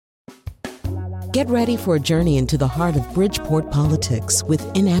Get ready for a journey into the heart of Bridgeport politics with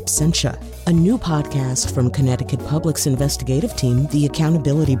In Absentia, a new podcast from Connecticut Public's investigative team, The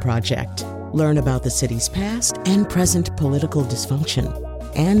Accountability Project. Learn about the city's past and present political dysfunction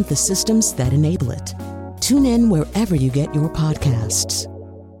and the systems that enable it. Tune in wherever you get your podcasts.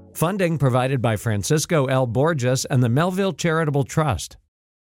 Funding provided by Francisco L. Borges and the Melville Charitable Trust.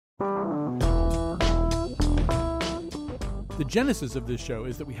 The genesis of this show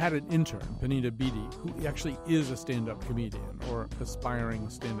is that we had an intern, Panita Beatty, who actually is a stand-up comedian or aspiring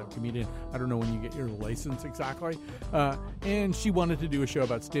stand-up comedian. I don't know when you get your license exactly. And she wanted to do a show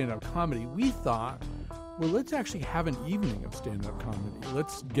about stand-up comedy. We thought, well, let's actually have an evening of stand-up comedy.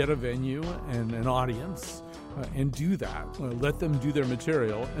 Let's get a venue and an audience and do that. Let them do their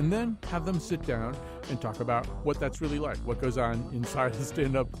material and then have them sit down and talk about what that's really like, what goes on inside a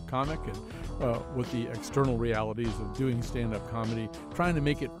stand-up comic and what the external realities of doing stand-up comedy, trying to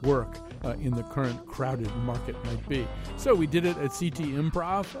make it work in the current crowded market might be. So we did it at CT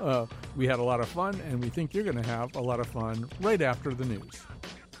Improv. We had a lot of fun, and we think you're going to have a lot of fun right after the news.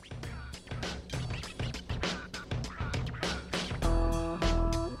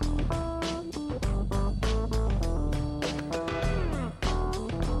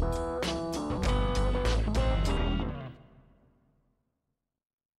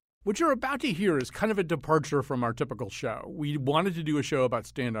 What you're about to hear is kind of a departure from our typical show. We wanted to do a show about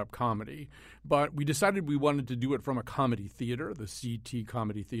stand-up comedy, but we decided we wanted to do it from a comedy theater, the CT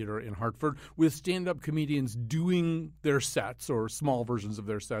Comedy Theater in Hartford, with stand-up comedians doing their sets or small versions of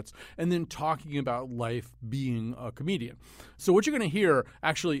their sets and then talking about life being a comedian. So what you're going to hear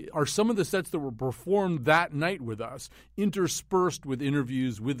actually are some of the sets that were performed that night with us, interspersed with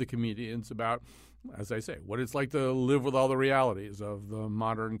interviews with the comedians about, as I say, what it's like to live with all the realities of the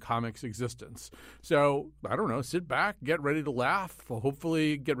modern comic's existence. So, I don't know, sit back, get ready to laugh,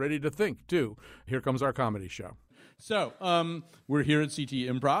 hopefully get ready to think, too. Here comes our comedy show. So, we're here at CT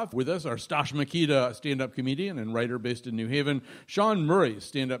Improv. With us are Stash Makita, stand-up comedian and writer based in New Haven. Sean Murray,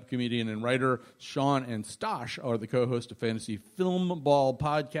 stand-up comedian and writer. Sean and Stash are the co-host of Fantasy Film Ball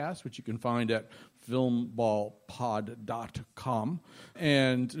podcast, which you can find at filmballpod.com.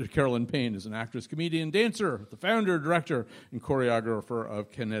 And Carolyn Payne is an actress, comedian, dancer, the founder, director, and choreographer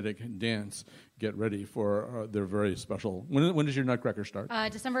of Kinetic Dance. Get ready for their very special... When does your Nutcracker start?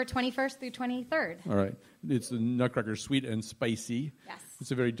 December 21st through 23rd. All right. It's the Nutcracker Sweet and Spicy. Yes.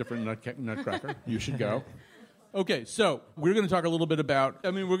 It's a very different Nutcracker. You should go. Okay, so we're going to talk a little bit about,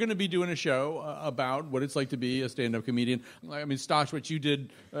 we're going to be doing a show about what it's like to be a stand-up comedian. Stash, what you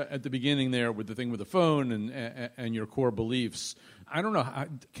did at the beginning there with the thing with the phone and your core beliefs, I don't know,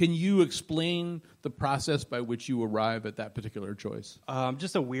 can you explain the process by which you arrive at that particular choice? I'm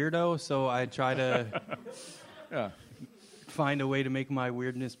just a weirdo, so I try to find a way to make my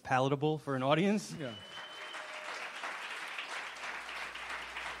weirdness palatable for an audience. Yeah.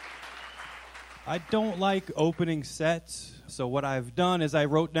 I don't like opening sets, so what I've done is I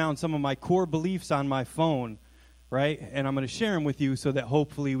wrote down some of my core beliefs on my phone, right? And I'm going to share them with you so that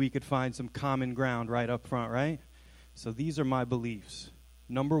hopefully we could find some common ground right up front, right? So these are my beliefs.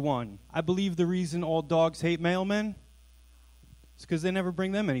 Number 1, I believe the reason all dogs hate mailmen is because they never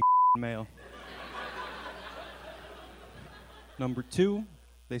bring them any mail. Number 2,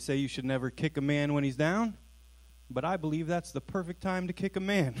 they say you should never kick a man when he's down, but I believe that's the perfect time to kick a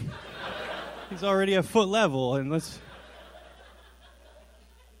man. He's already at foot level, and let's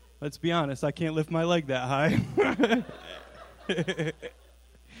be honest, I can't lift my leg that high.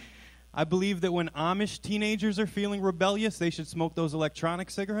 I believe that when Amish teenagers are feeling rebellious, they should smoke those electronic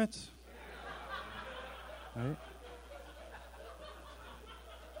cigarettes. Right?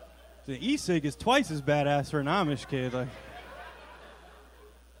 The e-cig is twice as badass for an Amish kid. Like,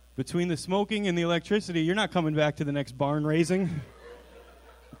 between the smoking and the electricity, you're not coming back to the next barn raising.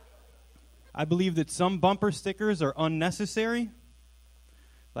 I believe that some bumper stickers are unnecessary.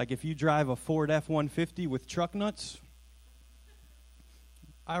 Like if you drive a Ford F-150 with truck nuts,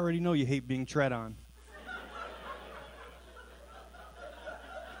 I already know you hate being tread on.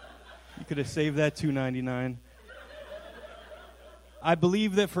 You could have saved that $2.99. I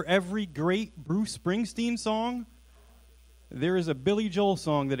believe that for every great Bruce Springsteen song, there is a Billy Joel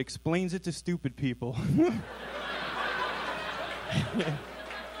song that explains it to stupid people.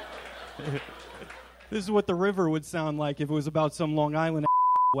 This is what the river would sound like if it was about some Long Island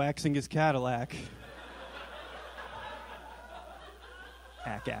waxing his Cadillac.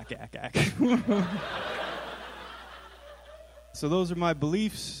 Ack, ack, ack, ack. So those are my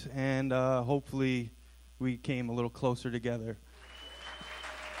beliefs, and hopefully we came a little closer together.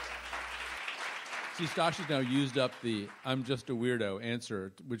 See, Stosh has now used up the "I'm just a weirdo"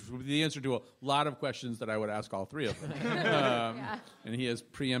 answer, which would be the answer to a lot of questions that I would ask all three of them. And he has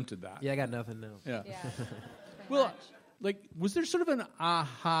preempted that. Yeah, I got nothing now. Yeah. Yeah. Well, like, was there sort of an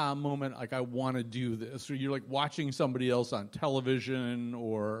aha moment, like, I want to do this? Or you're, like, watching somebody else on television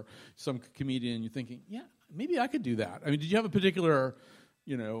or some comedian, you're thinking, yeah, maybe I could do that. I mean, did you have a particular,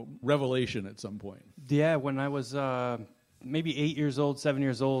 revelation at some point? Yeah, when I was maybe 8 years old, 7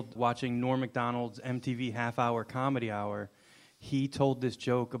 years old, watching Norm Macdonald's MTV half-hour comedy hour, he told this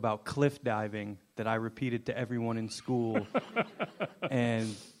joke about cliff diving that I repeated to everyone in school.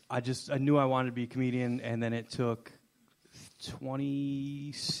 And I knew I wanted to be a comedian, and then it took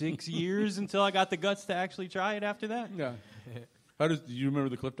 26 years until I got the guts to actually try it after that. Yeah. Do you remember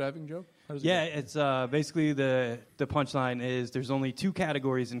the cliff diving joke? Yeah, it's basically the punchline is there's only two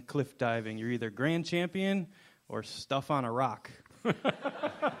categories in cliff diving. You're either grand champion or stuff on a rock.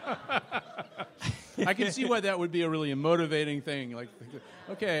 I can see why that would be a really motivating thing. Like,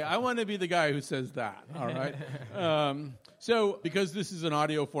 okay, I want to be the guy who says that, all right? So because this is an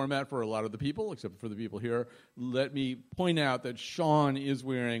audio format for a lot of the people, except for the people here, let me point out that Sean is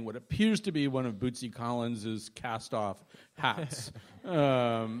wearing what appears to be one of Bootsy Collins' cast-off hats.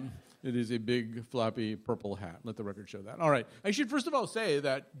 It is a big, floppy, purple hat. Let the record show that. All right. I should first of all say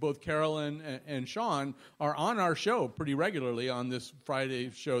that both Carolyn and Sean are on our show pretty regularly on this Friday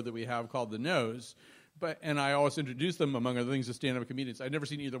show that we have called The Nose. And I always introduce them, among other things, as stand-up comedians. I'd never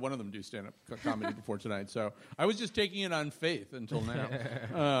seen either one of them do stand-up comedy before tonight, so I was just taking it on faith until now.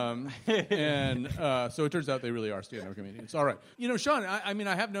 So it turns out they really are stand-up comedians. All right. Sean, I mean,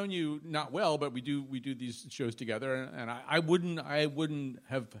 I have known you not well, but we do these shows together, and I wouldn't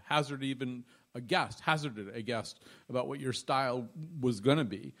have hazarded a guest about what your style was going to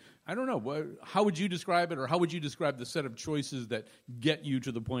be. I don't know. How would you describe it, or how would you describe the set of choices that get you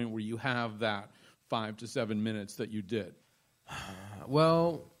to the point where you have that 5 to 7 minutes that you did?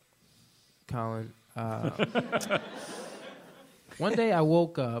 Well, Colin, one day I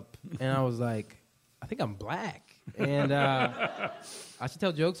woke up and I was like, I think I'm black. And I should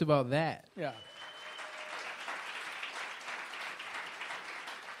tell jokes about that. Yeah.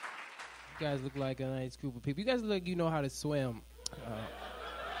 You guys look like a nice group of people. You guys look like you know how to swim.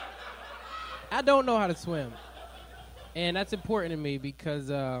 I don't know how to swim. And that's important to me because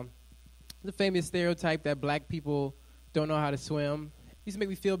the famous stereotype that black people don't know how to swim. It used to make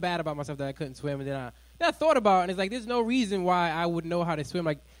me feel bad about myself that I couldn't swim. And then I thought about it, and it's like, there's no reason why I would know how to swim.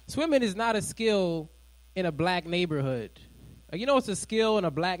 Like, swimming is not a skill in a black neighborhood. Like, it's a skill in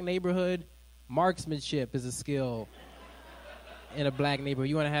a black neighborhood? Marksmanship is a skill in a black neighborhood.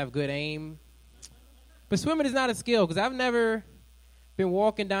 You want to have good aim. But swimming is not a skill, because I've never been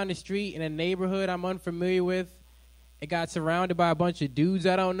walking down the street in a neighborhood I'm unfamiliar with and got surrounded by a bunch of dudes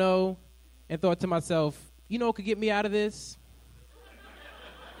I don't know and thought to myself, what could get me out of this?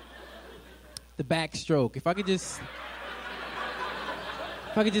 The backstroke. If I could just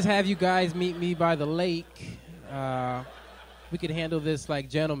have you guys meet me by the lake, we could handle this like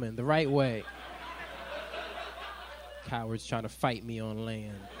gentlemen, the right way. Cowards trying to fight me on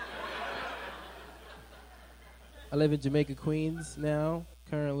land. I live in Jamaica, Queens now,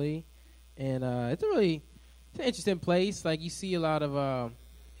 currently, and it's an interesting place. Like, you see a lot of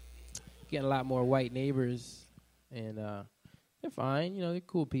getting a lot more white neighbors, and they're fine. They're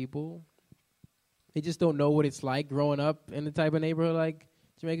cool people. They just don't know what it's like growing up in the type of neighborhood like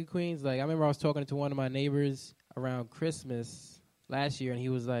Jamaica, Queens. Like, I remember I was talking to one of my neighbors around Christmas last year, and he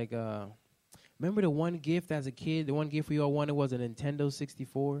was like, remember the one gift as a kid, the one gift we all wanted was a Nintendo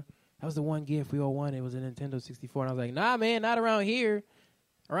 64? That was the one gift we all wanted, was a Nintendo 64. And I was like, nah, man, not around here.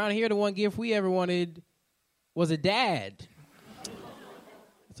 Around here, the one gift we ever wanted was a dad.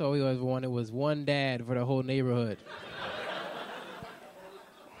 That's all we always wanted, was one dad for the whole neighborhood.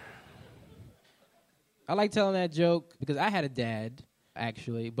 I like telling that joke because I had a dad,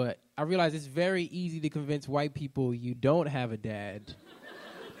 actually, but I realized it's very easy to convince white people you don't have a dad.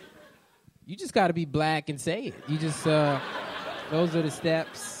 You just got to be black and say it. You just, those are the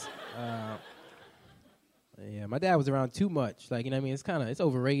steps. Yeah, my dad was around too much. Like, it's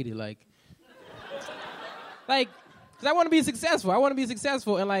overrated. Like, because I want to be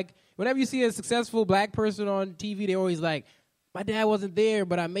successful. And, like, whenever you see a successful black person on TV, they're always like, my dad wasn't there,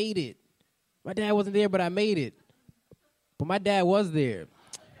 but I made it. My dad wasn't there, but I made it. But my dad was there.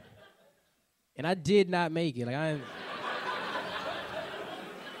 And I did not make it. Like,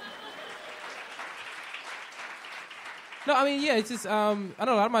 No, it's just, I don't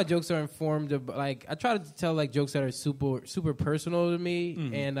know, a lot of my jokes are informed of, like, I try to tell, like, jokes that are super, super personal to me.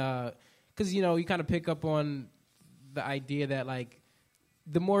 Mm-hmm. And, because, you kind of pick up on the idea that, like,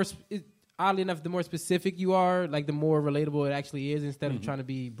 the more, oddly enough, the more specific you are, like the more relatable it actually is instead of trying to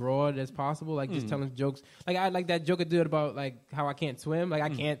be broad as possible, like just telling jokes. Like I like that joke I did about like how I can't swim. Like I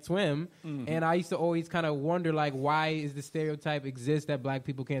can't swim. And I used to always kind of wonder like why is the stereotype exist that black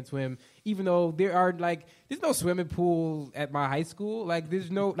people can't swim, even though there are like there's no swimming pool at my high school. Like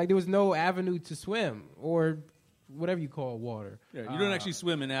there was no avenue to swim or whatever you call water. Yeah, you don't actually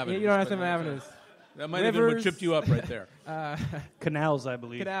swim in avenues. Yeah, you don't have to swim in avenues. That might have been what tripped you up right there. Canals, I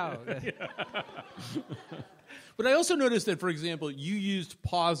believe. Canals. But I also noticed that, for example, you used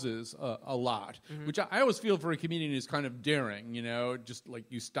pauses a lot, which I always feel for a comedian is kind of daring, just like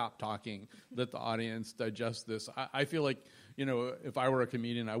you stop talking, let the audience digest this. I feel like, if I were a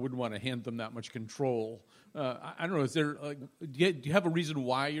comedian, I wouldn't want to hand them that much control. I don't know, is there, do you have a reason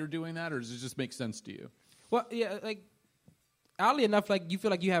why you're doing that, or does it just make sense to you? Well, yeah, like, oddly enough, like, you feel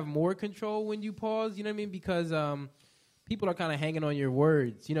like you have more control when you pause, you know what I mean? Because people are kind of hanging on your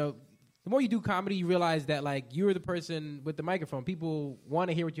words, The more you do comedy, you realize that, like, you're the person with the microphone. People want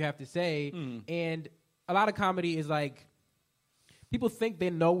to hear what you have to say. And a lot of comedy is, like, people think they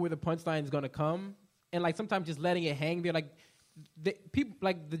know where the punchline is going to come. And, like, sometimes just letting it hang there. Like, people,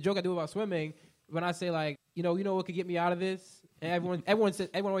 like, the joke I do about swimming, when I say, like, you know what could get me out of this? And everyone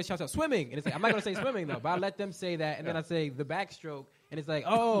always shouts out, swimming. And it's like, I'm not going to say swimming, though. But I let them say that. And then I say the backstroke. And it's like,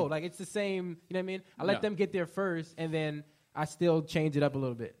 oh, like, it's the same. You know what I mean? I let them get there first. And then I still change it up a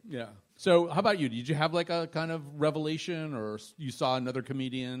little bit. Yeah. So how about you? Did you have like a kind of revelation, or you saw another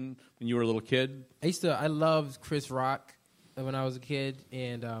comedian when you were a little kid? I loved Chris Rock when I was a kid,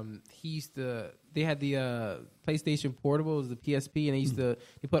 and they had the PlayStation Portable, it was the PSP, and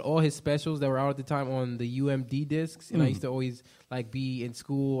they put all his specials that were out at the time on the UMD discs, and I used to always like be in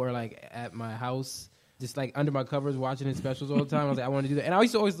school or like at my house, just like under my covers watching his specials all the time. I was like, I want to do that. And I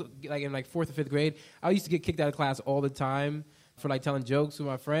used to always, like in like 4th or 5th grade, I used to get kicked out of class all the time for like telling jokes with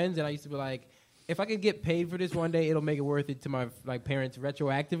my friends, and I used to be like, if I could get paid for this one day, it'll make it worth it to my like parents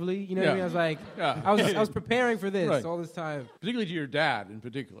retroactively. You know what I mean? I was like, I was preparing for this all this time. Particularly to your dad in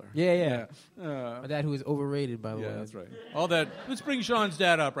particular. Yeah. My dad, who is overrated, by the way. Yeah, that's right. All that. Let's bring Sean's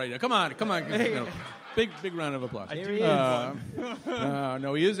dad up right now. Come on. Big round of applause. Here he is.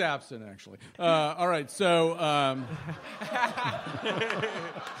 No, he is absent, actually. All right, so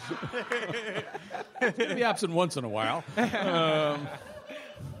he's going to be absent once in a while.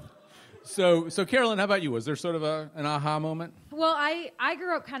 So Carolyn, how about you? Was there sort of an aha moment? Well, I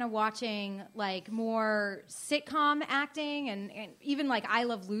grew up kind of watching like more sitcom acting, and even like I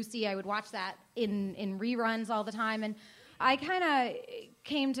Love Lucy. I would watch that in reruns all the time, and I kind of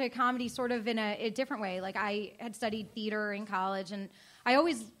came to comedy sort of in a different way. Like I had studied theater in college, and I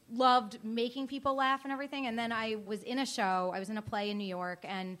always loved making people laugh and everything. And then I was in a show. I was in a play in New York,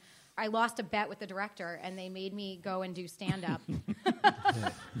 and I lost a bet with the director, and they made me go and do stand-up.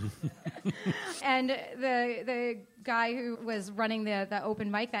 And the guy who was running the open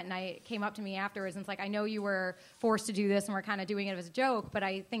mic that night came up to me afterwards and was like, I know you were forced to do this, and we're kind of doing it as a joke, but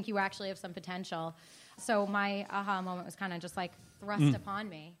I think you actually have some potential. So my aha moment was kind of just like thrust upon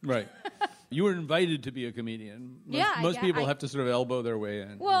me. Right. You were invited to be a comedian. Most people have to sort of elbow their way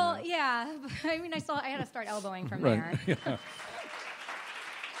in. Well, yeah. I mean, I had to start elbowing from there. Yeah.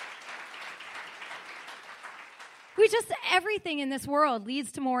 Everything in this world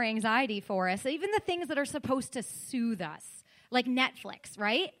leads to more anxiety for us, even the things that are supposed to soothe us, like Netflix,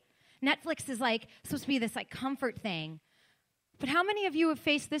 right? Netflix is like supposed to be this like comfort thing. But how many of you have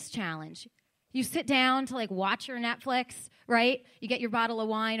faced this challenge? You sit down to like watch your Netflix, right? You get your bottle of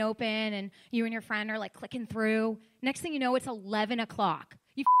wine open, and you and your friend are like clicking through. Next thing you know, it's 11 o'clock.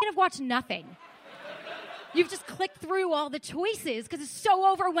 You have watched nothing. You've just clicked through all the choices because it's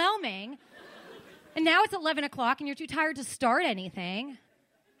so overwhelming. And now it's 11 o'clock and you're too tired to start anything.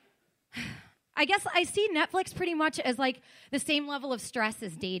 I guess I see Netflix pretty much as like the same level of stress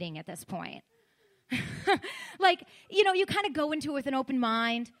as dating at this point. Like, you kind of go into it with an open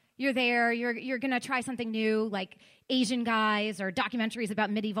mind. You're there, you're going to try something new, like Asian guys or documentaries about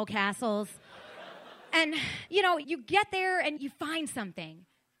medieval castles. And, you get there and you find something.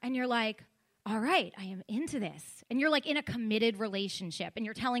 And you're like, all right, I am into this. And you're like in a committed relationship, and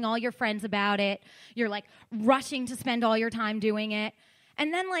you're telling all your friends about it. You're like rushing to spend all your time doing it.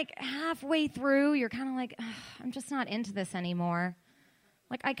 And then like halfway through, you're kind of like, I'm just not into this anymore.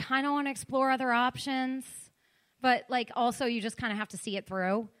 Like I kind of want to explore other options, but like also you just kind of have to see it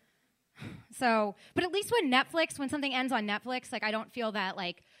through. So, but at least when something ends on Netflix, like I don't feel that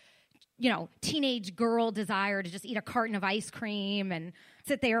like, teenage girl desire to just eat a carton of ice cream and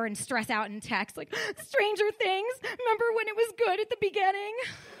sit there and stress out and text like, Stranger Things, remember when it was good at the beginning?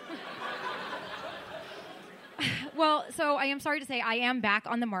 Well, so I am sorry to say I am back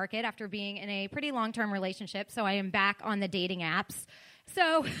on the market after being in a pretty long-term relationship. So I am back on the dating apps.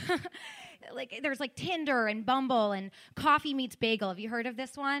 So there's like Tinder and Bumble and Coffee Meets Bagel. Have you heard of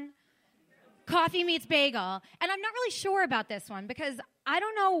this one? Coffee Meets Bagel. And I'm not really sure about this one because I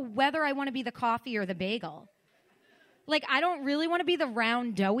don't know whether I want to be the coffee or the bagel. Like, I don't really want to be the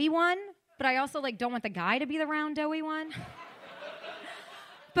round, doughy one, but I also, don't want the guy to be the round, doughy one.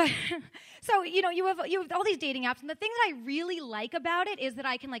 But, so, you have all these dating apps, and the thing that I really like about it is that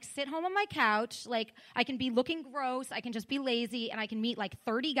I can, sit home on my couch, I can be looking gross, I can just be lazy, and I can meet,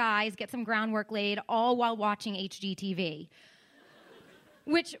 30 guys, get some groundwork laid, all while watching HGTV.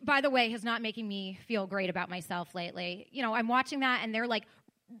 Which, by the way, is not making me feel great about myself lately. I'm watching that, and they're,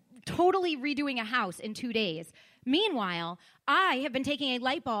 totally redoing a house in 2 days. Meanwhile, I have been taking a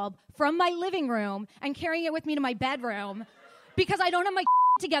light bulb from my living room and carrying it with me to my bedroom because I don't have my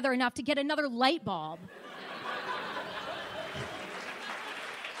together enough to get another light bulb.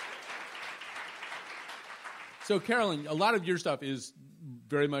 So, Carolyn, a lot of your stuff is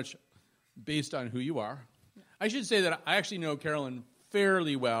very much based on who you are. I should say that I actually know Carolyn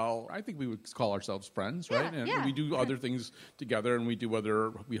fairly well. I think we would call ourselves friends, right? And we do other things together, and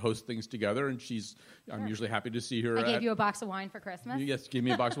we host things together, and I'm usually happy to see her. I gave you a box of wine for Christmas. Yes, gave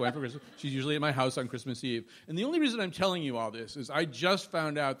me a box of wine for Christmas. She's usually at my house on Christmas Eve. And the only reason I'm telling you all this is I just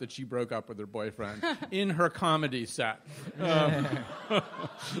found out that she broke up with her boyfriend in her comedy set.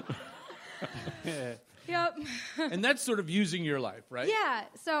 Yep. And that's sort of using your life, right? Yeah.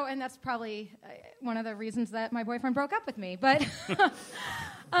 So, and that's probably one of the reasons that my boyfriend broke up with me. But,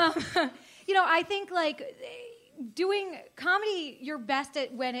 I think doing comedy, you're best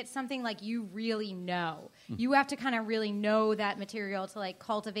at when it's something you really know. You have to kind of really know that material to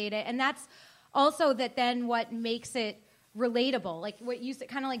cultivate it. And that's also then what makes it relatable. What you said,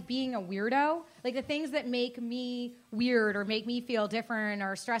 kind of being a weirdo. The things that make me weird or make me feel different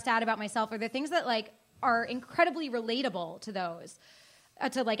or stressed out about myself are the things that are incredibly relatable to those,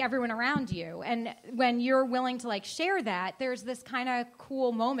 to everyone around you. And when you're willing to share that, there's this kind of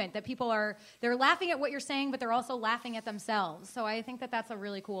cool moment that they're laughing at what you're saying, but they're also laughing at themselves. So I think that that's a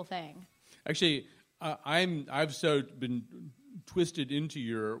really cool thing. Actually, I've so been twisted into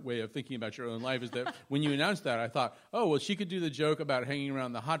your way of thinking about your own life is that when you announced that, I thought, oh, well, she could do the joke about hanging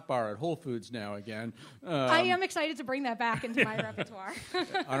around the hot bar at Whole Foods now again. I am excited to bring that back into my repertoire.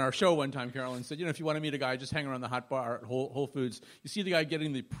 On our show one time, Carolyn said, if you want to meet a guy, just hang around the hot bar at Whole Foods. You see the guy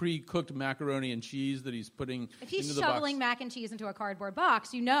getting the pre-cooked macaroni and cheese that he's putting into the box. If he's shoveling mac and cheese into a cardboard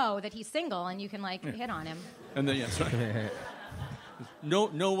box, you know that he's single and you can, hit on him. And then, yes, right.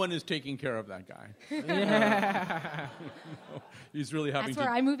 No one is taking care of that guy. He's really having That's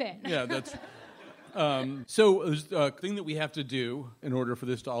where I move in. Yeah, that's... So there's a thing that we have to do in order for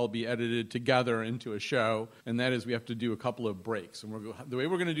this to all be edited together into a show, and that is we have to do a couple of breaks. And the way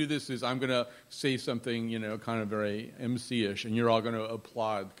we're going to do this is I'm going to say something, kind of very MC-ish, and you're all going to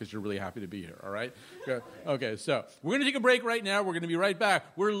applaud because you're really happy to be here, all right? Okay, so we're going to take a break right now. We're going to be right back.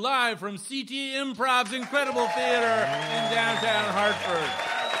 We're live from CT Improv's Incredible Theater in downtown Hartford.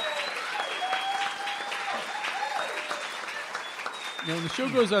 When the show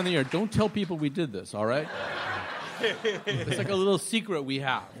goes on the air, don't tell people we did this, all right? It's like a little secret we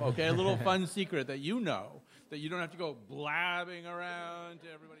have, okay? A little fun secret that you know, that you don't have to go blabbing around to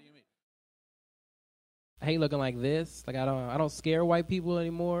everybody you meet. I hate looking like this. I don't scare white people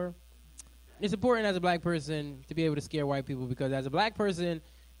anymore. It's important as a black person to be able to scare white people because as a black person,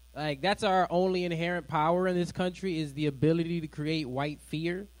 that's our only inherent power in this country is the ability to create white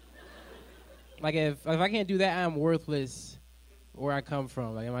fear. If I can't do that, I'm worthless. Where I come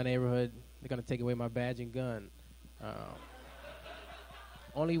from, in my neighborhood, they're going to take away my badge and gun.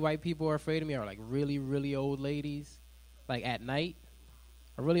 Only white people are afraid of me are, really, really old ladies. At night.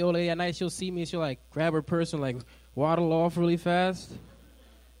 A really old lady at night, she'll see me and she'll, grab her purse and, waddle off really fast.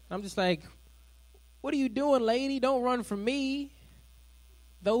 I'm just what are you doing, lady? Don't run from me.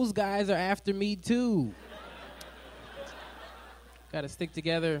 Those guys are after me, too. Got to stick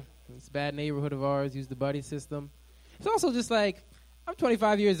together. This bad neighborhood of ours, use the buddy system. It's also just I'm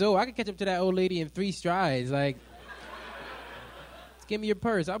 25 years old. I can catch up to that old lady in 3 strides. Just give me your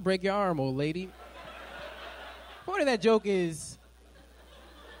purse. I'll break your arm, old lady. The point of that joke is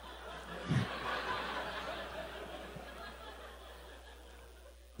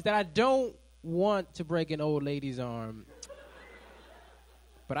that I don't want to break an old lady's arm,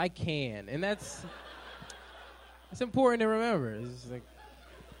 but I can. And that's important to remember.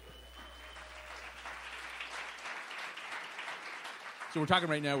 It's So we're talking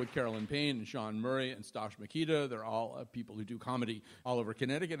right now with Carolyn Payne and Sean Murray and Stosh Makita. They're all people who do comedy all over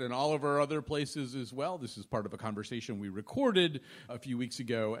Connecticut and all of our other places as well. This is part of a conversation we recorded a few weeks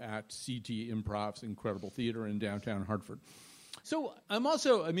ago at CT Improv's Incredible Theater in downtown Hartford. So I'm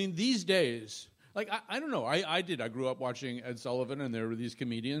also, these days, I don't know. I grew up watching Ed Sullivan, and there were these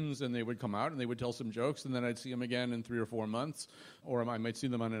comedians, and they would come out, and they would tell some jokes, and then I'd see them again in 3 or 4 months, or I might see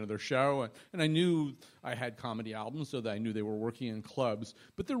them on another show. And I knew I had comedy albums, so that I knew they were working in clubs.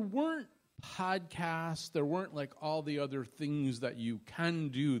 But there weren't podcasts. There weren't, all the other things that you can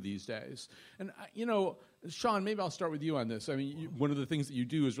do these days. And, Sean, maybe I'll start with you on this. One of the things that you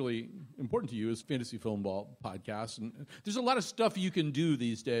do is really important to you is Fantasy Film Ball podcasts. And there's a lot of stuff you can do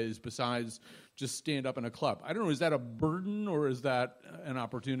these days besides just stand up in a club. I don't know, is that a burden or is that an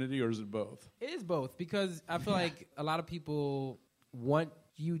opportunity or is it both? It is both because I feel like a lot of people want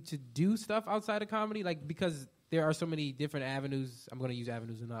you to do stuff outside of comedy, because there are so many different avenues. I'm going to use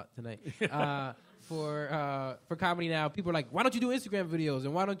avenues or not tonight. For comedy now, people are like, why don't you do Instagram videos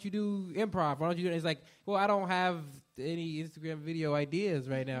and why don't you do improv? Why don't you do it? It's like, well, I don't have any Instagram video ideas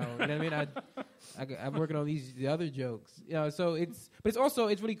right now. You know what I mean? I'm working on the other jokes. So it's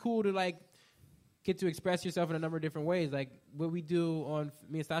really cool to get to express yourself in a number of different ways. Like what we do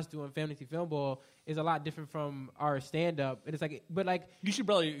me and Stosh do on Fantasy Film Ball is a lot different from our stand-up. And it's you should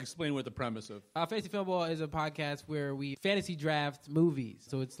probably explain what the premise of. Fantasy Film Ball is a podcast where we fantasy draft movies.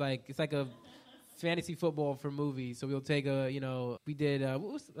 So it's like a fantasy football for movies. So we'll take we did, what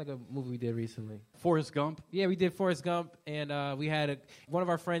was a movie we did recently? Forrest Gump. Yeah, we did Forrest Gump, and we had one of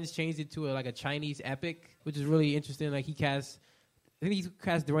our friends changed it to a Chinese epic, which is really interesting. I think he cast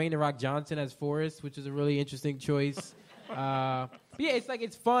Dwayne "The Rock" Johnson as Forrest, which is a really interesting choice. But yeah,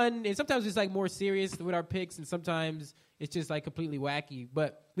 it's fun, and sometimes it's more serious with our picks, and sometimes it's just completely wacky.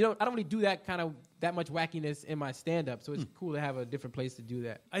 But I don't really do that much wackiness in my stand-up, so it's cool to have a different place to do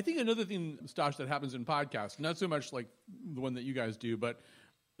that. I think another thing, Stosh, that happens in podcasts, not so much like the one that you guys do, but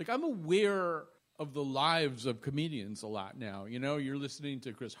I'm aware of the lives of comedians a lot now. You're listening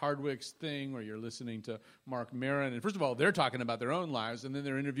to Chris Hardwick's thing, or you're listening to Mark Maron, and first of all, they're talking about their own lives, and then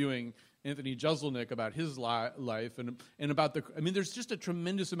they're interviewing Anthony Jeselnik about his life, and about there's just a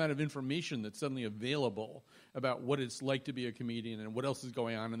tremendous amount of information that's suddenly available about what it's like to be a comedian and what else is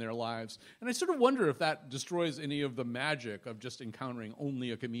going on in their lives. And I sort of wonder if that destroys any of the magic of just encountering only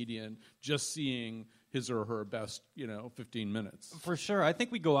a comedian, just seeing his or her best, 15 minutes. For sure. I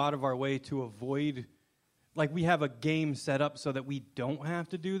think we go out of our way to avoid, we have a game set up so that we don't have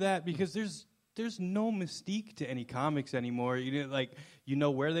to do that, because there's no mystique to any comics anymore. You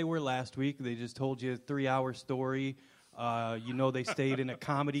know where they were last week. They just told you a 3-hour story. They stayed in a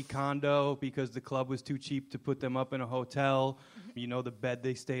comedy condo because the club was too cheap to put them up in a hotel. The bed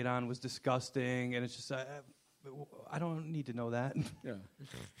they stayed on was disgusting, and it's just I don't need to know that. Yeah.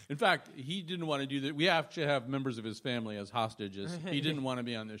 In fact, he didn't want to do that. We have to have members of his family as hostages. He didn't want to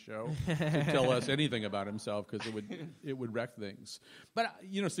be on this show to tell us anything about himself because it would wreck things. But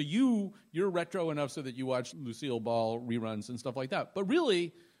so you're retro enough so that you watch Lucille Ball reruns and stuff like that. But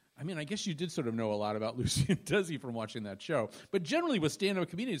really, I guess you did sort of know a lot about Lucy and Desi from watching that show. But generally with stand-up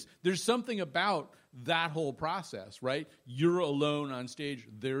comedians, there's something about that whole process, right? You're alone on stage.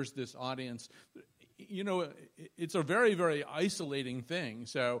 There's this audience. It's a very, very isolating thing.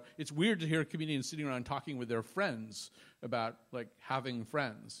 So it's weird to hear comedians sitting around talking with their friends about, having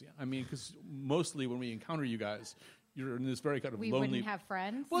friends. Because mostly when we encounter you guys, you're in this very kind of we lonely... We wouldn't have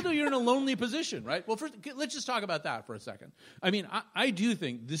friends? Well, no, you're in a lonely position, right? Well, first, let's just talk about that for a second. I do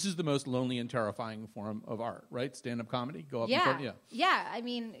think this is the most lonely and terrifying form of art, right? Stand-up comedy? Go up in front? Yeah.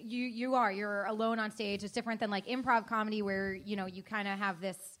 Yeah, you're alone on stage. It's different than, improv comedy where, you kind of have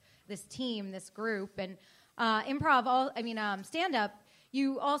this team, this group, and stand-up,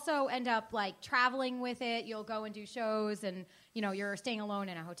 you also end up traveling with it. You'll go and do shows, and you're staying alone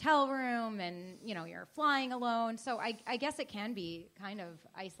in a hotel room, and you're flying alone. So I guess it can be kind of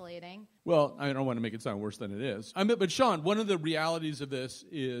isolating. Well, I don't want to make it sound worse than it is. But Sean, one of the realities of this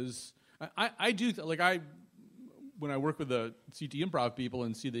is when I work with the CT Improv people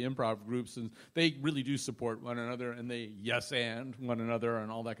and see the improv groups, and they really do support one another, and they yes-and one another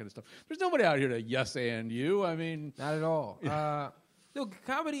and all that kind of stuff. There's nobody out here to yes-and you. Not at all.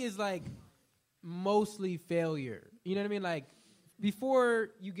 Comedy is mostly failure. You know what I mean? Before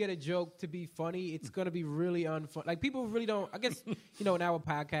you get a joke to be funny, it's going to be really unfunny. People really don't, I guess, now with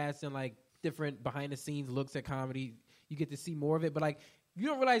podcasts and different behind-the-scenes looks at comedy, you get to see more of it. But you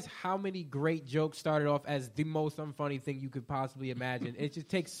don't realize how many great jokes started off as the most unfunny thing you could possibly imagine. It just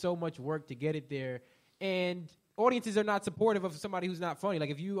takes so much work to get it there. And audiences are not supportive of somebody who's not funny. Like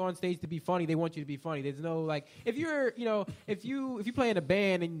if you on stage to be funny, they want you to be funny. There's no like if you're if you play in a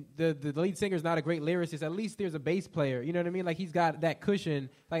band and the lead singer's not a great lyricist, at least there's a bass player. You know what I mean? Like he's got that cushion.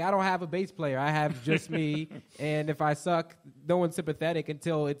 Like I don't have a bass player. I have just me. And if I suck, no one's sympathetic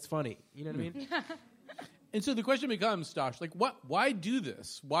until it's funny. You know what I mean? And so the question becomes, Stosh, like why do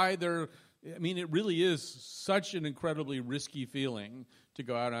this? It really is such an incredibly risky feeling to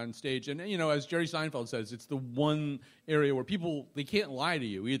go out on stage. And, as Jerry Seinfeld says, it's the one area where they can't lie to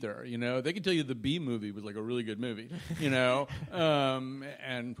you either. They can tell you the Bee Movie was like a really good movie,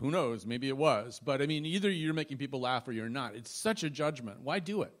 and who knows, maybe it was. But, either you're making people laugh or you're not. It's such a judgment. Why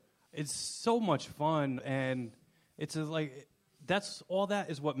do it? It's so much fun, and that's all that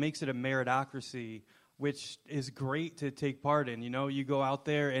is what makes it a meritocracy, which is great to take part in. You go out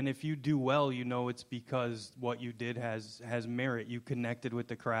there, and if you do well, it's because what you did has merit. You connected with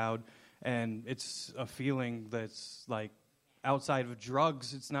the crowd, and it's a feeling that's like outside of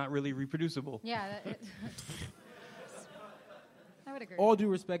drugs, it's not really reproducible. Yeah. I would agree. All due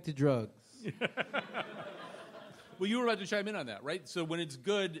respect to drugs. Well, you were about to chime in on that, right? So when it's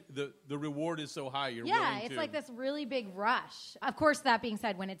good, the reward is so high, you're willing to... Yeah, it's like this really big rush. Of course, that being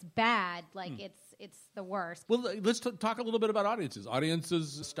said, when it's bad, it's the worst. Well, let's talk a little bit about audiences.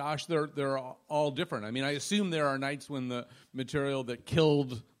 Audiences, Stosh, they're all different. I assume there are nights when the material that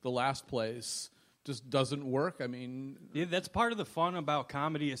killed the last place just doesn't work. Yeah, that's part of the fun about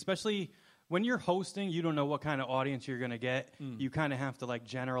comedy, especially... When you're hosting, you don't know what kind of audience you're going to get. You kind of have to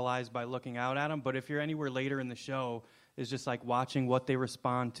generalize by looking out at them. But if you're anywhere later in the show, it's just like watching what they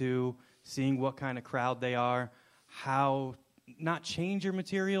respond to, seeing what kind of crowd they are, how not change your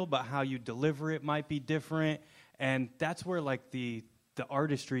material, but how you deliver it might be different. And that's where the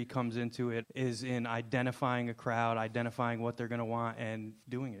artistry comes into it, is in identifying a crowd, identifying what they're going to want, and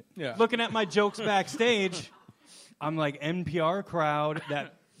doing it. Yeah. Looking at my jokes backstage, I'm like, NPR crowd,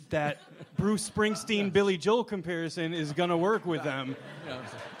 that Bruce Springsteen, Billy Joel comparison is going to work with them.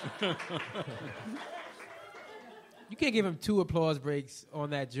 You can't give him 2 applause breaks on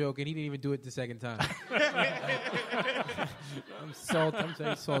that joke, and he didn't even do it the second time. I'm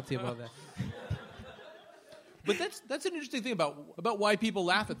very salty about that. But that's an interesting thing about why people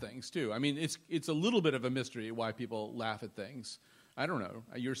laugh at things, too. It's a little bit of a mystery why people laugh at things. I don't know.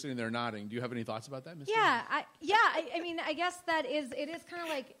 You're sitting there nodding. Do you have any thoughts about that, Mr.? Yeah, I guess it is kind of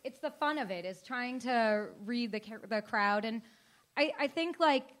like, it's the fun of it, is trying to read the crowd. And I think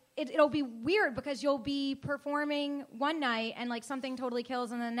it'll be weird because you'll be performing one night and something totally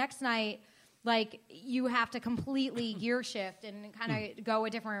kills, and the next night you have to completely gear shift and kind of go a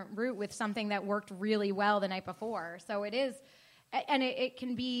different route with something that worked really well the night before. So it is, and it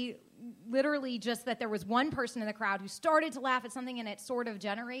can be literally just that there was one person in the crowd who started to laugh at something, and it sort of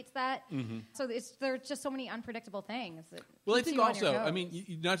generates that. Mm-hmm. So there's just so many unpredictable things. Well, I think also, not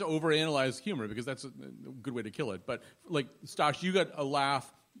to overanalyze humor, because that's a good way to kill it, but Stosh, you got a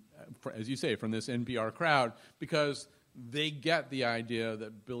laugh, as you say, from this NPR crowd because they get the idea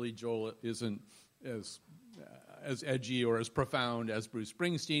that Billy Joel isn't as edgy or as profound as Bruce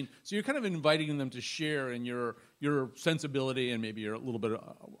Springsteen. So you're kind of inviting them to share in your sensibility and maybe a little bit of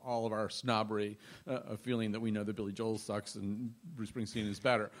all of our snobbery, a feeling that we know that Billy Joel sucks and Bruce Springsteen is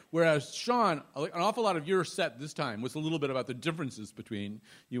better. Whereas, Sean, an awful lot of your set this time was a little bit about the differences between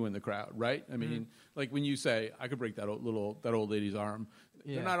you and the crowd, right? When you say, I could break that old lady's arm,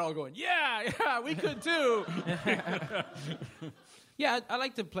 they're not all going, yeah, we could too. Yeah, I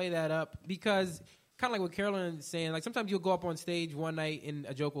like to play that up because... kind of like what Carolyn is saying, sometimes you'll go up on stage one night and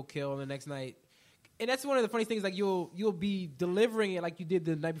a joke will kill, and the next night, and that's one of the funny things. You'll be delivering it like you did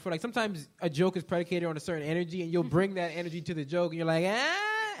the night before. Sometimes a joke is predicated on a certain energy, and you'll bring that energy to the joke, and you're like,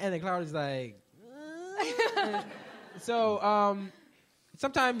 and the crowd is like, So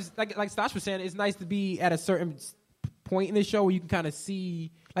sometimes, like Stosh was saying, it's nice to be at a certain point in the show where you can kind of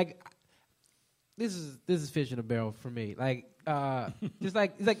see, this is fish in a barrel for me.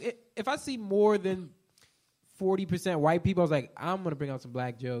 If I see more than 40% white people, I was like, I'm gonna bring out some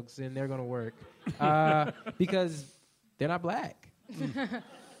black jokes and they're gonna work because they're not black.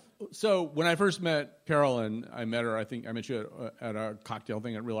 So when I first met Carolyn, I met her. I think I met you at a cocktail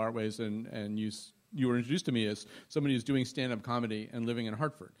thing at Real Artways, and you were introduced to me as somebody who's doing stand-up comedy and living in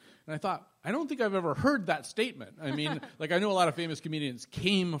Hartford. And I thought, I don't think I've ever heard that statement. I know a lot of famous comedians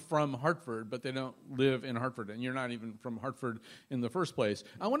came from Hartford, but they don't live in Hartford, and you're not even from Hartford in the first place.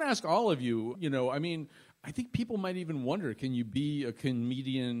 I want to ask all of you, I think people might even wonder, can you be a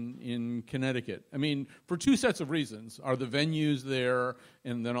comedian in Connecticut? For 2 sets of reasons. Are the venues there?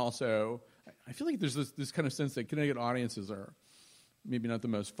 And then also, I feel like there's this kind of sense that Connecticut audiences are maybe not the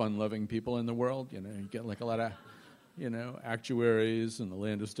most fun-loving people in the world. You get like a lot of, actuaries and the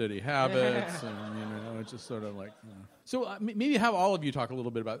land of steady habits, and it's just sort of like. So maybe have all of you talk a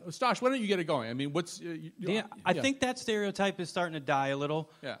little bit about. Stosh, why don't you get it going? I mean, what's? I think that stereotype is starting to die a little.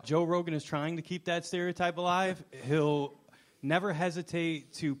 Yeah. Joe Rogan is trying to keep that stereotype alive. He'll never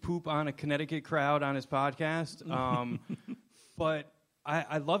hesitate to poop on a Connecticut crowd on his podcast, but.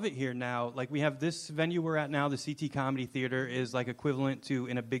 I love it here now. Like, we have this venue we're at now, the CT Comedy Theater, is like equivalent to,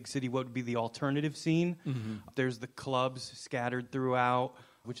 in a big city, what would be the alternative scene. Mm-hmm. There's the clubs scattered throughout,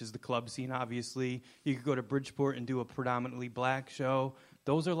 which is the club scene, obviously. You could go to Bridgeport and do a predominantly black show.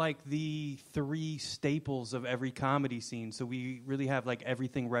 Those are like the 3 staples of every comedy scene. So we really have like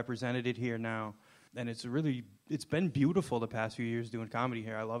everything represented here now. And it's been beautiful the past few years doing comedy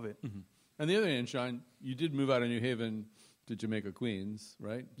here. I love it. Mm-hmm. On the other hand, Sean, you did move out of New Haven to Jamaica, Queens,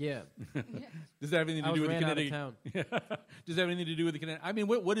 right? Yeah. Does that have anything to do with the Connecticut? Town. Does that have anything to do with the Connecticut? I mean,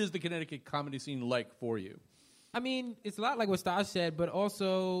 what is the Connecticut comedy scene like for you? I mean, it's a lot like what Stosh said, but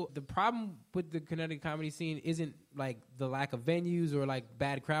also the problem with the Connecticut comedy scene isn't like the lack of venues or like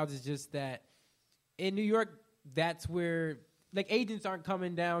bad crowds. It's just that in New York, that's where like agents aren't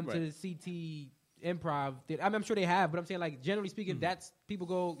coming down to the CT Improv. I'm sure they have, but I'm saying like generally speaking, that's people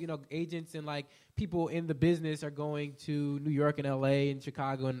go. Agents and like people in the business are going to New York and LA and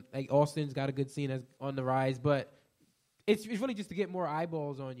Chicago, and like Austin's got a good scene as on the rise, but it's really just to get more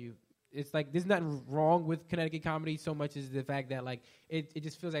eyeballs on you. It's like there's nothing wrong with Connecticut comedy so much as the fact that like it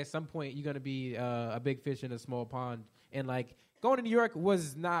just feels like at some point you're gonna be a big fish in a small pond, and like going to New York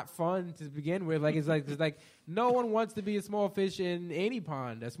was not fun to begin with. Like it's like no one wants to be a small fish in any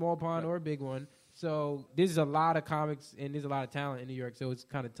pond, a small pond or a big one. So there's a lot of comics and there's a lot of talent in New York, so it's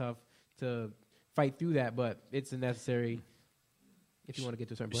kind of tough to fight through that, but it's necessary if you want to get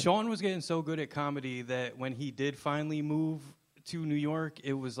to a certain point. Sean was getting so good at comedy that when he did finally move to New York,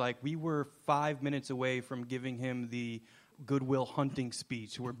 it was like we were 5 minutes away from giving him the Good Will Hunting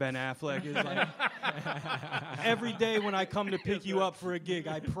speech where Ben Affleck is like, every day when I come to pick you up for a gig,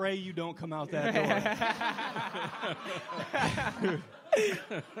 I pray you don't come out that door.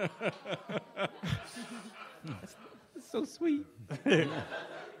 That's so sweet. We're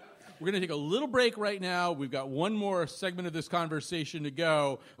going to take a little break right now. We've got one more segment of this conversation to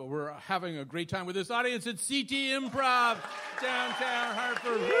go, but we're having a great time with this audience at CT Improv, downtown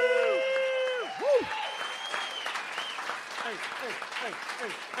Hartford. Woo! Woo!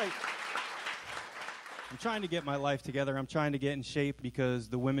 Hey. I'm trying to get my life together. I'm trying to get in shape because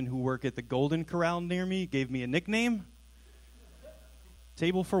the women who work at the Golden Corral near me gave me a nickname.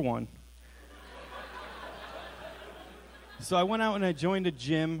 Table for one. So I went out and I joined a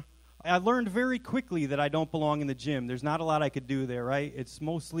gym. I learned very quickly that I don't belong in the gym. There's not a lot I could do there, right? It's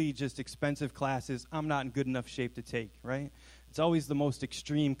mostly just expensive classes I'm not in good enough shape to take, right? It's always the most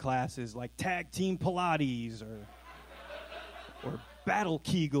extreme classes like tag team Pilates or battle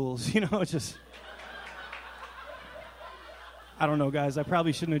Kegels, just... I don't know, guys. I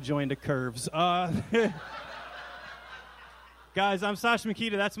probably shouldn't have joined a Curves. Guys, I'm Sasha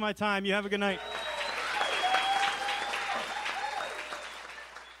Makita. That's my time. You have a good night.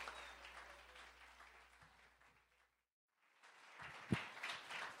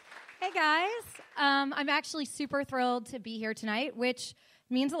 Hey, guys. I'm actually super thrilled to be here tonight, which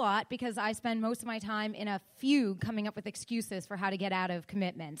means a lot because I spend most of my time in a fugue coming up with excuses for how to get out of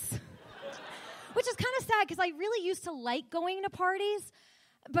commitments. Which is kind of sad because I really used to like going to parties.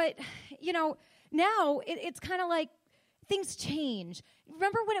 But, now it's kind of like things change.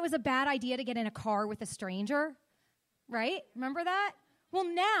 Remember when it was a bad idea to get in a car with a stranger? Right? Remember that? Well,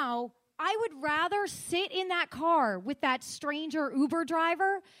 now I would rather sit in that car with that stranger Uber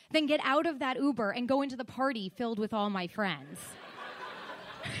driver than get out of that Uber and go into the party filled with all my friends.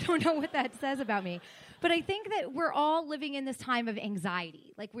 I don't know what that says about me. But I think that we're all living in this time of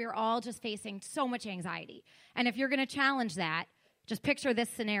anxiety. Like, we're all just facing so much anxiety. And if you're going to challenge that, just picture this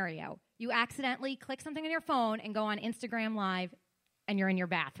scenario. You accidentally click something on your phone and go on Instagram Live, and you're in your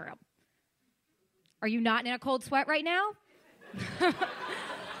bathroom. Are you not in a cold sweat right now?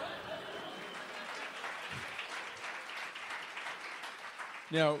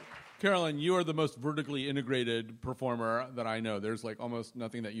 Now, Carolyn, you are the most vertically integrated performer that I know. There's like almost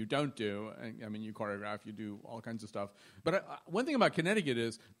nothing that you don't do. I mean, you choreograph, you do all kinds of stuff. But one thing about Connecticut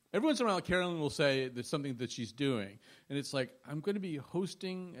is every once in a while, Carolyn will say there's something that she's doing. And it's like, I'm going to be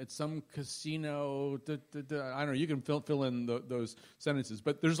hosting at some casino. I don't know, you can fill in those sentences.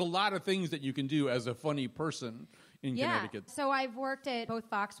 But there's a lot of things that you can do as a funny person in Connecticut. So I've worked at both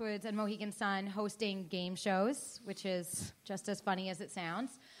Foxwoods and Mohegan Sun hosting game shows, which is just as funny as it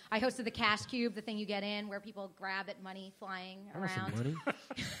sounds. I hosted the Cash Cube, the thing you get in where people grab at money flying around. Money?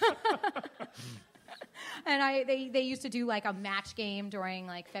 And they used to do like a match game during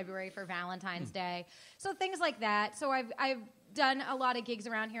like February for Valentine's Day. So things like that. So I've done a lot of gigs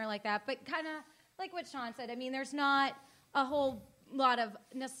around here like that, but kind of like what Sean said. I mean, there's not a whole lot of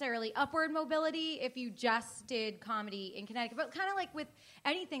necessarily upward mobility if you just did comedy in Connecticut. But kind of like with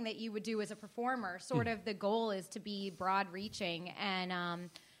anything that you would do as a performer, sort of the goal is to be broad-reaching and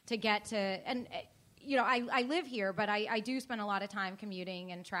to get to... And, you know, I live here, but I do spend a lot of time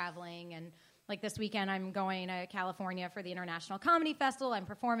commuting and traveling. And like this weekend, I'm going to California for the International Comedy Festival. I'm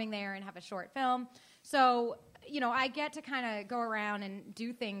performing there and have a short film. So... you know, I get to kind of go around and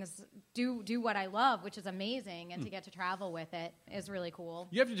do things, do what I love, which is amazing, and to get to travel with it is really cool.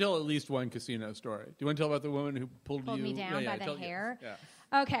 You have to tell at least one casino story. Do you want to tell about the woman who pulled me down by the hair?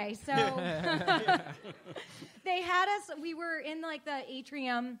 Yeah. Okay, so they had us, we were in like the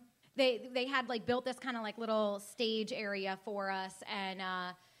atrium. They had like built this kind of like little stage area for us, and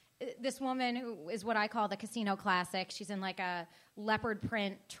this woman who is what I call the casino classic. She's in like a leopard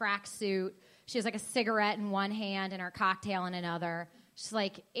print tracksuit. She has like a cigarette in one hand and her cocktail in another. She's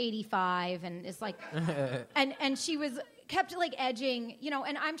like 85 and is like, and she was kept like edging, you know.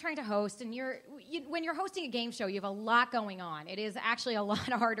 And I'm trying to host, and when you're hosting a game show, you have a lot going on. It is actually a lot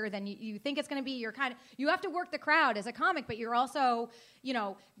harder than you think it's going to be. You have to work the crowd as a comic, but you're also, you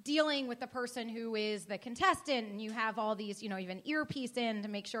know, dealing with the person who is the contestant, and you have all these, you know, you have an earpiece in to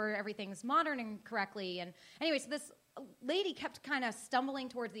make sure everything's modern and correctly. And anyway, so this lady kept kind of stumbling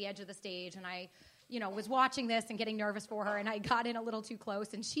towards the edge of the stage, and I, you know, was watching this and getting nervous for her, and I got in a little too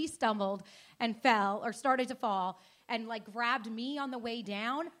close, and she stumbled and fell, or started to fall, and like grabbed me on the way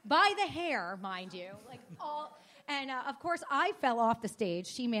down by the hair, mind you, like all. And, of course, I fell off the stage.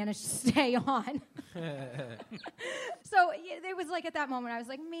 She managed to stay on. So it was like at that moment, I was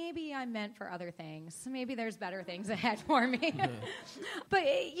like, maybe I'm meant for other things. Maybe there's better things ahead for me.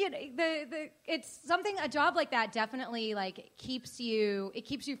 But, you know, it's something, a job like that definitely, like, keeps you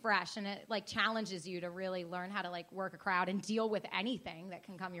fresh, and it, like, challenges you to really learn how to, like, work a crowd and deal with anything that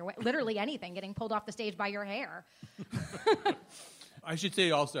can come your way. Literally anything, getting pulled off the stage by your hair. I should say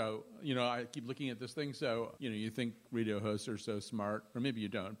also, you know, I keep looking at this thing, so, you know, you think radio hosts are so smart, or maybe you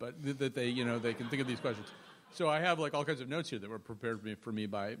don't, but that they, you know, they can think of these questions. So I have, like, all kinds of notes here that were prepared for me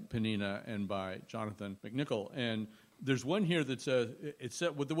by Penina and by Jonathan McNichol, and there's one here that says,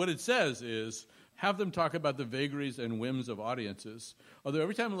 what it says is, have them talk about the vagaries and whims of audiences. Although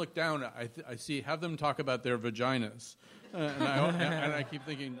every time I look down, I see, have them talk about their vaginas. And I keep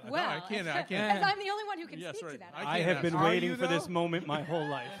thinking, well, no, I can't. As I'm the only one who can speak to that. I have been waiting for this moment my whole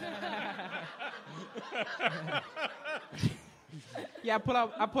life. Yeah,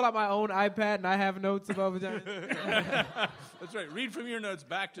 I pull out my own iPad and I have notes about vaginas. That's right. Read from your notes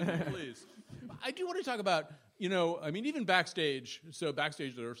back to me, please. I do want to talk about, you know, I mean, even backstage. So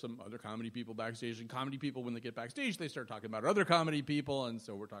backstage, there are some other comedy people backstage, and comedy people, when they get backstage, they start talking about other comedy people, and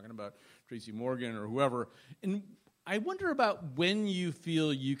so we're talking about Tracy Morgan or whoever. And I wonder about when you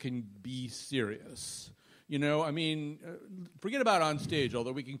feel you can be serious. You know, I mean, forget about on stage,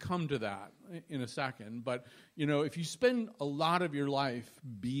 although we can come to that in a second. But, you know, if you spend a lot of your life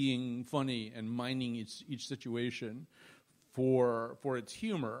being funny and minding each situation for its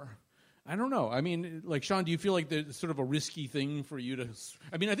humor, I don't know. I mean, like, Sean, do you feel like there's sort of a risky thing for you to...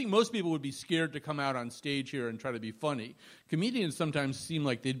 I mean, I think most people would be scared to come out on stage here and try to be funny. Comedians sometimes seem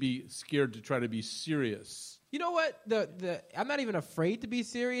like they'd be scared to try to be serious. You know what? I'm not even afraid to be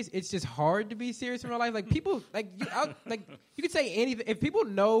serious. It's just hard to be serious in real life. Like, people, you could say anything. If people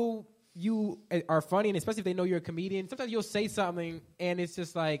know you are funny, and especially if they know you're a comedian, sometimes you'll say something, and it's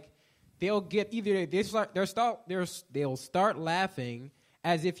just like they'll get either they'll start laughing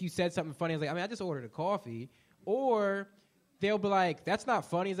as if you said something funny. It's like, I mean, I just ordered a coffee, or they'll be like, that's not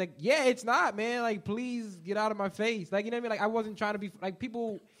funny. It's like, yeah, it's not, man. Like, please get out of my face. Like, you know what I mean? Like, I wasn't trying to be like,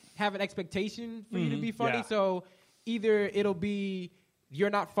 people have an expectation for you to be funny. Yeah. So either it'll be you're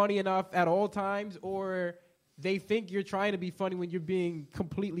not funny enough at all times, or they think you're trying to be funny when you're being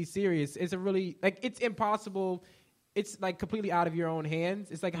completely serious. It's a really, like, it's impossible. It's like completely out of your own hands.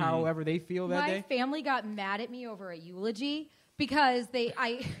 It's like however they feel that day. My family got mad at me over a eulogy because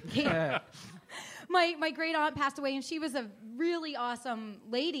my great aunt passed away, and she was a really awesome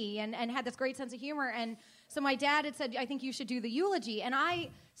lady and had this great sense of humor. And so my dad had said, I think you should do the eulogy. And I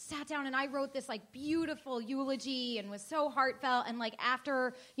sat down and I wrote this like beautiful eulogy and was so heartfelt. And like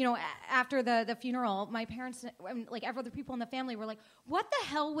after the funeral, my parents like other people in the family were like, what the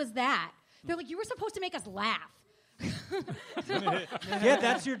hell was that? They're like, you were supposed to make us laugh. Yeah,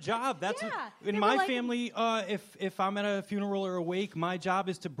 that's your job. That's Yeah. in They my were like- family. If I'm at a funeral or a wake, my job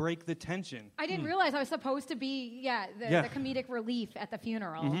is to break the tension. I didn't realize I was supposed to be, the comedic relief at the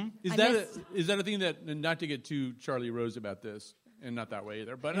funeral. Is I that missed- is that a thing that, not to get too Charlie Rose about this, and not that way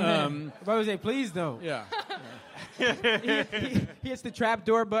either, but If I would say, please don't. yeah, He hits the trap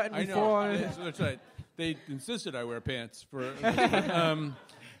door button I before. know. That's right. They insisted I wear pants for.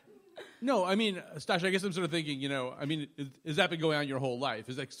 No, I mean, Stash, I guess I'm sort of thinking, has that been going on your whole life?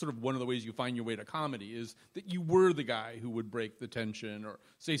 Is that sort of one of the ways you find your way to comedy, is that you were the guy who would break the tension or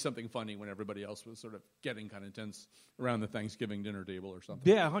say something funny when everybody else was sort of getting kind of tense around the Thanksgiving dinner table or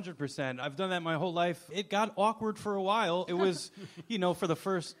something? Yeah, 100%. I've done that my whole life. It got awkward for a while. It was, for the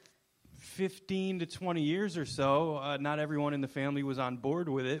first 15 to 20 years or so, not everyone in the family was on board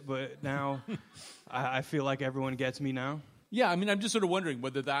with it, but now I feel like everyone gets me now. Yeah, I mean, I'm just sort of wondering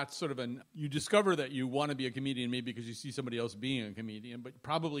whether that's sort of you discover that you want to be a comedian maybe because you see somebody else being a comedian, but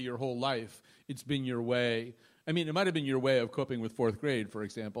probably your whole life it's been your way. I mean, it might have been your way of coping with fourth grade, for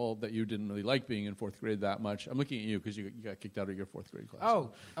example, that you didn't really like being in fourth grade that much. I'm looking at you because you got kicked out of your fourth grade class.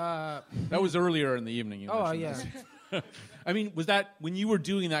 Oh. That was earlier in the evening. You mentioned yeah. this. I mean, was that, when you were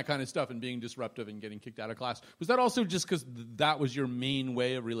doing that kind of stuff and being disruptive and getting kicked out of class, was that also just because that was your main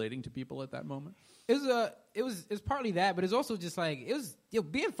way of relating to people at that moment? It was partly that, but it's also just like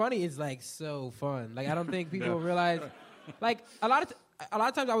being funny is like so fun. Like I don't think people realize. Like a lot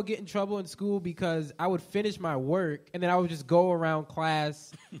of times I would get in trouble in school because I would finish my work and then I would just go around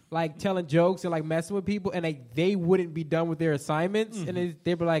class like telling jokes and like messing with people, and like they wouldn't be done with their assignments, and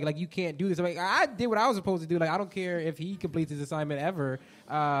they were like you can't do this. I'm like, I did what I was supposed to do. Like I don't care if he completes his assignment ever,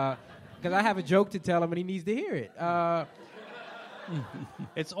 because I have a joke to tell him and he needs to hear it.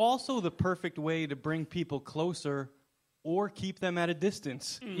 It's also the perfect way to bring people closer or keep them at a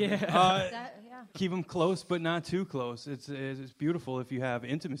distance. Yeah. Keep them close, but not too close. It's beautiful if you have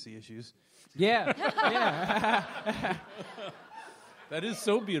intimacy issues. Yeah. Yeah. That is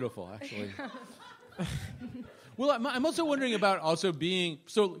so beautiful, actually. Well, I'm also wondering about also being...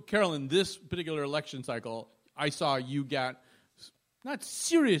 So, Carolyn, this particular election cycle, I saw you get... Not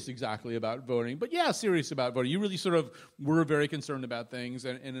serious exactly about voting, but serious about voting. You really sort of were very concerned about things,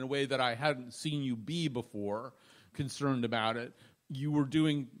 and in a way that I hadn't seen you be before, concerned about it. You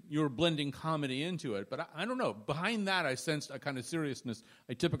were blending comedy into it, but I don't know. Behind that, I sensed a kind of seriousness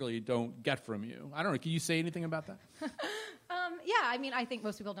I typically don't get from you. I don't know. Can you say anything about that? Yeah, I mean, I think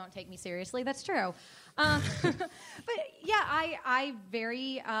most people don't take me seriously. That's true. But yeah, I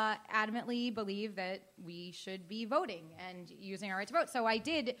very adamantly believe that we should be voting and using our right to vote. So I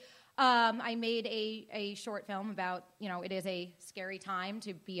did. I made a short film about, it is a scary time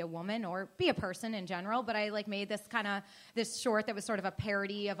to be a woman or be a person in general. But I made this short that was sort of a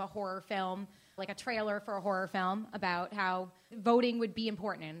parody of a horror film, like a trailer for a horror film about how voting would be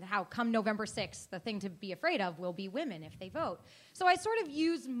important and how come November 6th, the thing to be afraid of will be women if they vote. So I sort of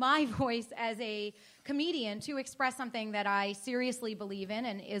used my voice as a comedian to express something that I seriously believe in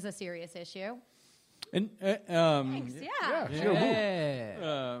and is a serious issue. And Thanks, yeah. Sure.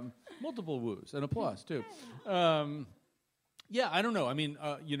 Yeah. Woo. Multiple woos and applause too. I don't know. I mean,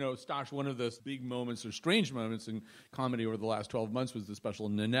 Stash, one of the big moments or strange moments in comedy over the last 12 months was the special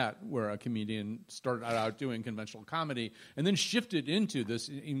Nanette, where a comedian started out doing conventional comedy and then shifted into this,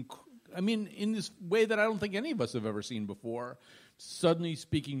 in this way that I don't think any of us have ever seen before, suddenly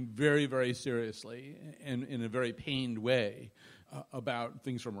speaking very, very seriously and in a very pained way about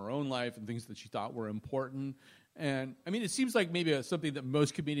things from her own life and things that she thought were important. And, I mean, it seems like maybe something that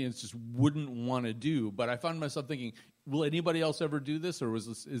most comedians just wouldn't want to do, but I found myself thinking, will anybody else ever do this, or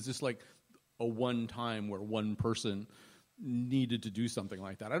is this like a one time where one person needed to do something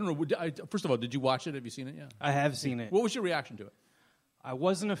like that? I don't know. First of all, did you watch it? Have you seen it yet? I have seen it. What was your reaction to it? I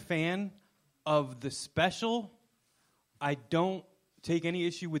wasn't a fan of the special. I don't take any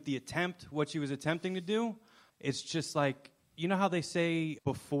issue with the attempt, what she was attempting to do. It's just like, you know how they say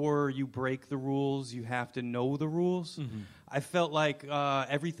before you break the rules, you have to know the rules? Mm-hmm. I felt like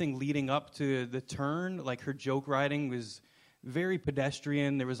everything leading up to the turn, like her joke writing was very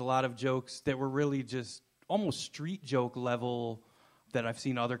pedestrian. There was a lot of jokes that were really just almost street joke level that I've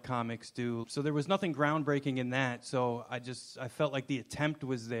seen other comics do. So there was nothing groundbreaking in that. So I felt like the attempt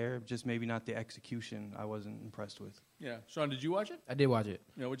was there, just maybe not the execution I wasn't impressed with. Yeah. Sean, did you watch it? I did watch it.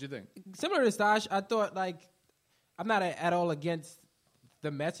 Yeah, what'd you think? Similar to Stash, I thought, I'm not at all against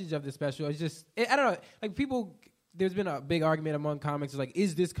the message of the special. It's just, I don't know, like people, there's been a big argument among comics, like,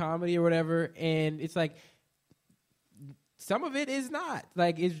 is this comedy or whatever? And it's like, some of it is not.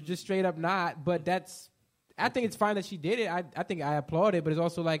 Like, it's just straight up not, but I think it's fine that she did it. I think I applaud it, but it's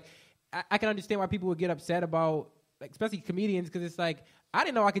also like, I can understand why people would get upset about like especially comedians, because it's like I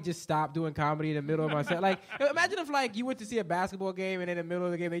didn't know I could just stop doing comedy in the middle of my set. Like, imagine if like you went to see a basketball game and in the middle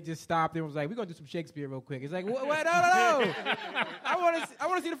of the game they just stopped and was like, "We're gonna do some Shakespeare real quick." It's like, what? No. I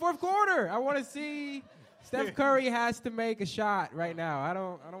want to see the fourth quarter. I want to see Steph Curry has to make a shot right now. I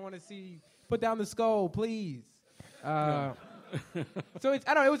don't want to see put down the skull, please. So it's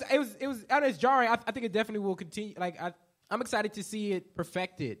I don't know. It was I don't know, it's jarring. I think it definitely will continue. Like I'm excited to see it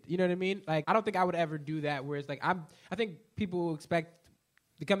perfected. You know what I mean? Like I don't think I would ever do that. Where it's like I think people expect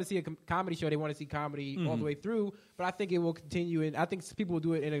to come to see a comedy show. They want to see comedy all the way through. But I think it will continue, and I think people will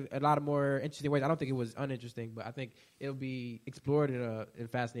do it in a lot of more interesting ways. I don't think it was uninteresting, but I think it'll be explored in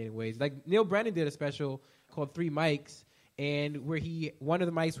fascinating ways. Like Neil Brennan did a special called 3 Mics. And where one of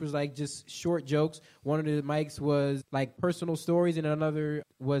the mics was like just short jokes. One of the mics was like personal stories, and another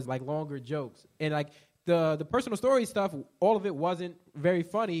was like longer jokes. And like the personal story stuff, all of it wasn't very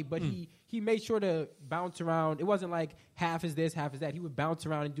funny, but he made sure to bounce around. It wasn't like half is this, half is that. He would bounce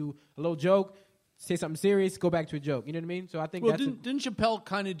around and do a little joke, say something serious, go back to a joke. You know what I mean? So I think didn't Chappelle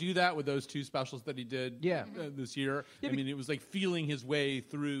kind of do that with those 2 specials that he did this year? Yeah, I mean, it was like feeling his way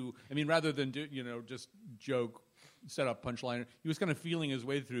through. I mean, rather than just joke, set up punchline, he was kind of feeling his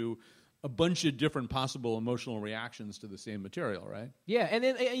way through a bunch of different possible emotional reactions to the same material, right? Yeah, and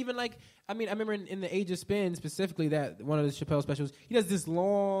then even like, I mean, I remember in The Age of Spin specifically, that one of the Chappelle specials, he does this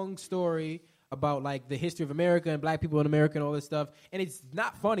long story about like the history of America and black people in America and all this stuff, and it's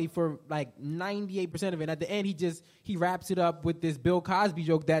not funny for like 98% of it. And at the end, he wraps it up with this Bill Cosby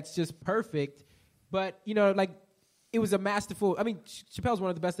joke that's just perfect, but like, it was a masterful. I mean, Chappelle's one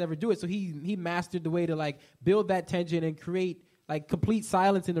of the best to ever do it. So he mastered the way to like build that tension and create like complete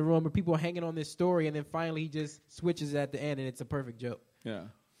silence in the room where people are hanging on this story, and then finally he just switches at the end, and it's a perfect joke. Yeah.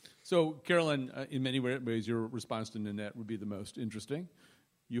 So, Carolyn, in many ways, your response to Nanette would be the most interesting.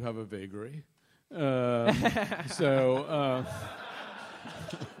 You have a vagary.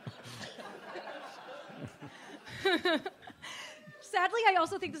 Sadly, I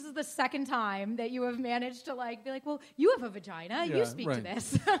also think this is the second time that you have managed to like be like, well, you have a vagina. You speak to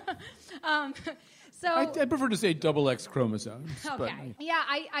this. So I prefer to say XX chromosomes. Okay. But. Yeah,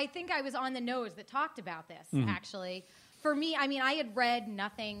 I think I was on the nose that talked about this, actually. For me, I mean, I had read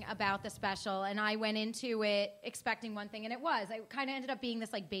nothing about the special, and I went into it expecting one thing, and it was. I kind of ended up being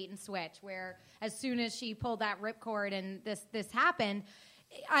this like bait and switch, where as soon as she pulled that ripcord and this happened,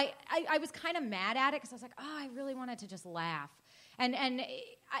 I was kind of mad at it because I was like, oh, I really wanted to just laugh. And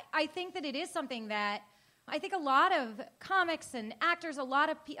I think that it is something that I think a lot of comics and actors, a lot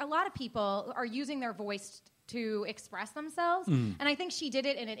of people are using their voice to express themselves. And I think she did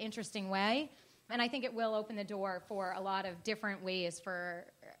it in an interesting way. And I think it will open the door for a lot of different ways for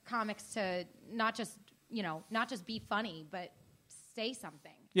comics to not just be funny, but say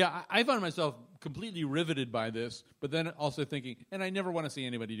something. Yeah, I found myself completely riveted by this, but then also thinking, and I never want to see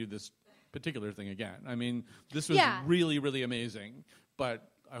anybody do this particular thing again. I mean, this was really, really amazing, but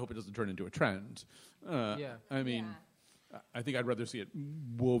I hope it doesn't turn into a trend. I mean, I think I'd rather see it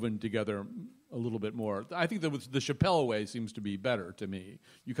woven together a little bit more. I think the Chappelle way seems to be better to me.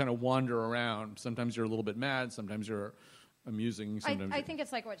 You kind of wander around. Sometimes you're a little bit mad. Sometimes you're amusing. Sometimes I think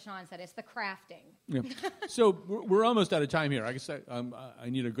it's like what Sean said. It's the crafting. Yeah. So we're almost out of time here. I guess I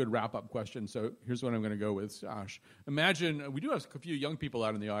need a good wrap-up question. So here's what I'm going to go with, Josh. Imagine, we do have a few young people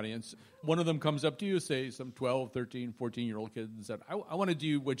out in the audience. One of them comes up to you, say some 12, 13, 14-year-old kid, and said, I want to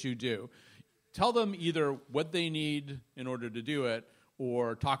do what you do. Tell them either what they need in order to do it,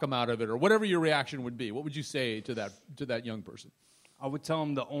 or talk them out of it, or whatever your reaction would be. What would you say to that young person? I would tell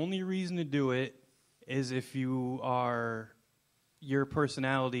them the only reason to do it is if your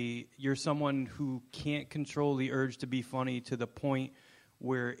personality, you're someone who can't control the urge to be funny to the point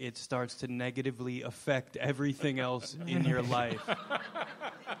where it starts to negatively affect everything else in your life.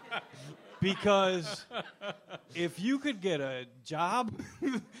 Because if you could get a job...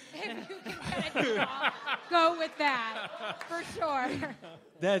 Go with that, for sure.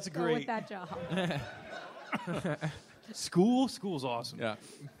 That's Go great. with that job. School's awesome. Yeah.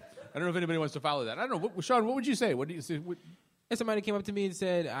 I don't know if anybody wants to follow that. I don't know. Sean, what would you say? What do you say? If somebody came up to me and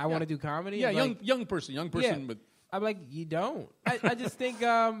said, I want to do comedy. Yeah, I'm young person with... I'm like, you don't. I just think,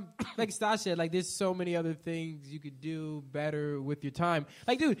 like Stas said, like there's so many other things you could do better with your time.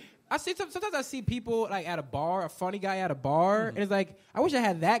 Like, dude, sometimes I see people like at a bar, a funny guy at a bar, and it's like, I wish I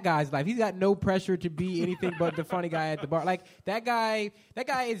had that guy's life. He's got no pressure to be anything but the funny guy at the bar. Like that guy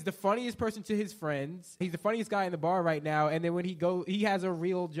is the funniest person to his friends. He's the funniest guy in the bar right now. And then when he has a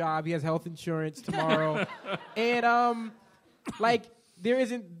real job. He has health insurance tomorrow, and like there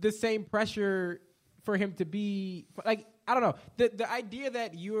isn't the same pressure for him to be like, I don't know, the idea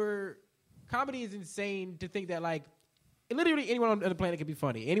that you're comedy is insane to think that, like, literally anyone on the planet can be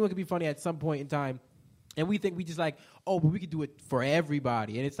funny. Anyone can be funny at some point in time. And we think we just like, oh, but we could do it for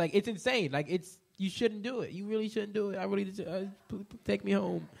everybody. And it's like, it's insane. Like, you shouldn't do it. You really shouldn't do it. I really, take me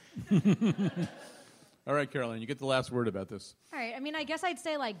home. All right, Caroline, you get the last word about this. All right. I mean, I guess I'd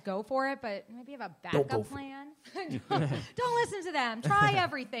say, like, go for it, but maybe have a backup plan. Don't listen to them. Try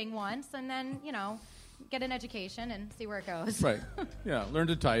everything once, and then, get an education and see where it goes. Right. Yeah, learn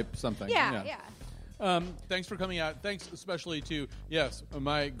to type something. Yeah. Thanks for coming out. Thanks especially to,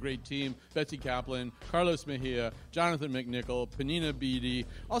 my great team, Betsy Kaplan, Carlos Mejia, Jonathan McNichol, Panina Beatty.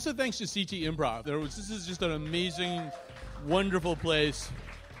 Also thanks to CT Improv. This is just an amazing, wonderful place.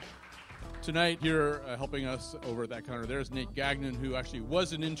 Tonight, here helping us over at that counter, there's Nate Gagnon, who actually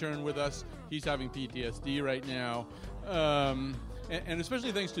was an intern with us. He's having PTSD right now. And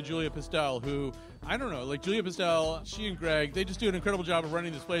especially thanks to Julia Pistel, who, I don't know, like Julia Pistel, she and Greg, they just do an incredible job of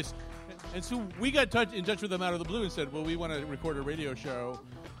running this place. And so we got in touch with them out of the blue and said, well, we want to record a radio show,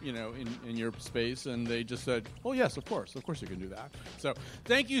 in your space. And they just said, oh, yes, of course you can do that. So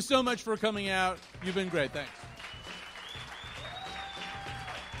thank you so much for coming out. You've been great. Thanks.